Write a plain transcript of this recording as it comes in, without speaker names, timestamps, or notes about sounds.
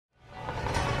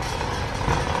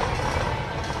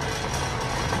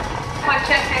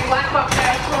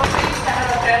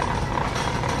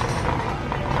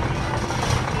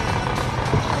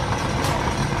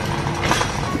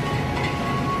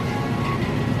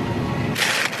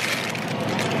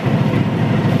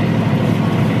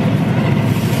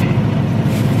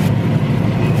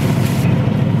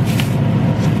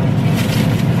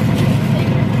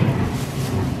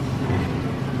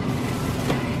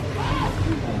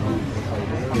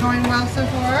Going well so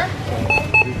far?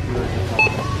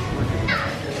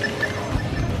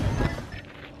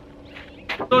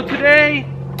 So today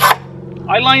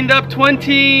I lined up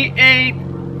 28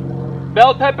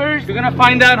 bell peppers. We're gonna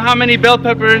find out how many bell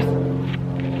peppers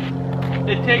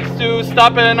it takes to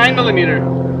stop at a 9mm.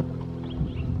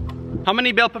 How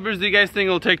many bell peppers do you guys think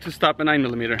it'll take to stop a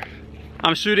 9mm?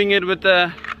 I'm shooting it with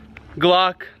the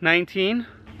Glock 19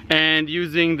 and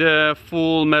using the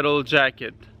full metal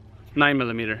jacket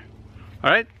 9mm. All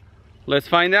right, let's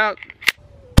find out.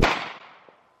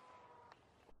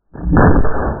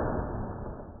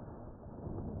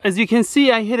 As you can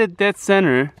see, I hit it dead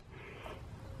center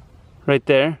right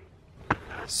there.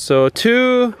 So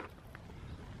 2,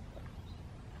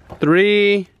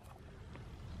 3,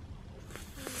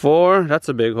 4, that's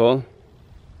a big hole.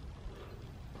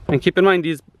 And keep in mind,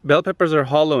 these bell peppers are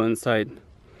hollow inside.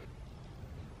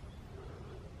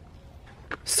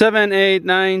 7, 8,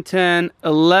 9, 10,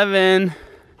 11,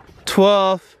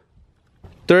 12,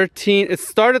 13. It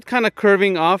started kind of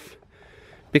curving off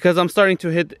because I'm starting to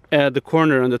hit the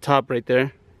corner on the top right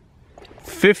there.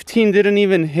 15 didn't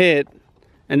even hit,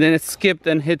 and then it skipped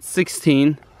and hit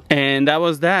 16, and that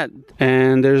was that.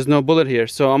 And there's no bullet here,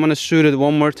 so I'm gonna shoot it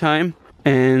one more time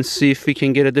and see if we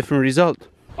can get a different result.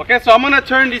 Okay, so I'm gonna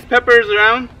turn these peppers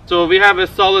around so we have a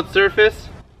solid surface.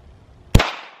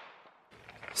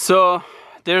 So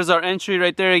there's our entry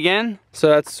right there again. So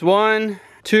that's 1,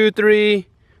 2, 3,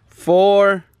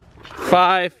 4,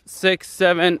 5, 6,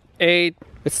 7, 8.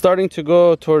 It's starting to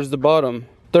go towards the bottom.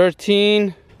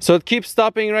 13. So it keeps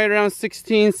stopping right around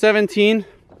 16, 17.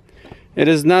 It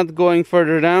is not going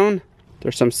further down.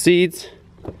 There's some seeds.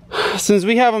 Since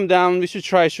we have them down, we should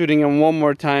try shooting them one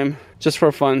more time just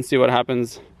for fun, see what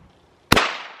happens.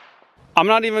 I'm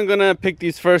not even gonna pick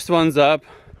these first ones up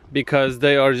because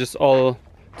they are just all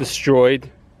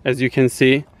destroyed, as you can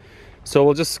see. So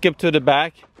we'll just skip to the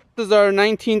back. This is our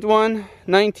 19th one,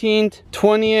 19th,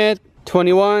 20th,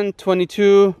 21,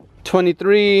 22,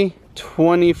 23,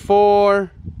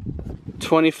 24,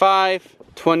 25,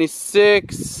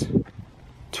 26,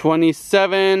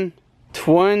 27,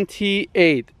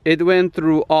 28. It went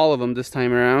through all of them this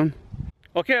time around.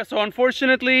 Okay, so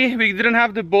unfortunately we didn't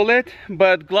have the bullet,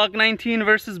 but Glock 19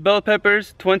 versus bell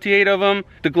peppers, 28 of them.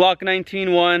 The Glock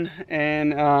 19 won,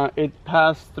 and it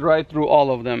passed right through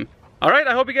all of them. Alright,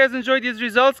 I hope you guys enjoyed these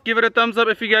results. Give it a thumbs up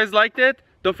if you guys liked it.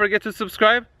 Don't forget to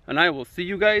subscribe, and I will see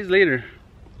you guys later.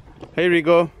 Hey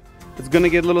Rigo, it's gonna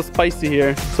get a little spicy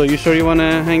here. So you sure you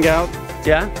wanna hang out?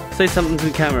 Yeah? Say something to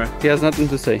the camera. He has nothing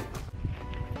to say.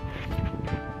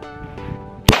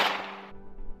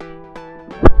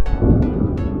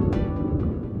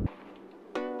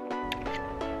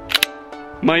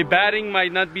 My batting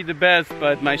might not be the best,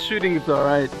 but my shooting is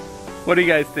alright. What do you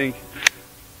guys think?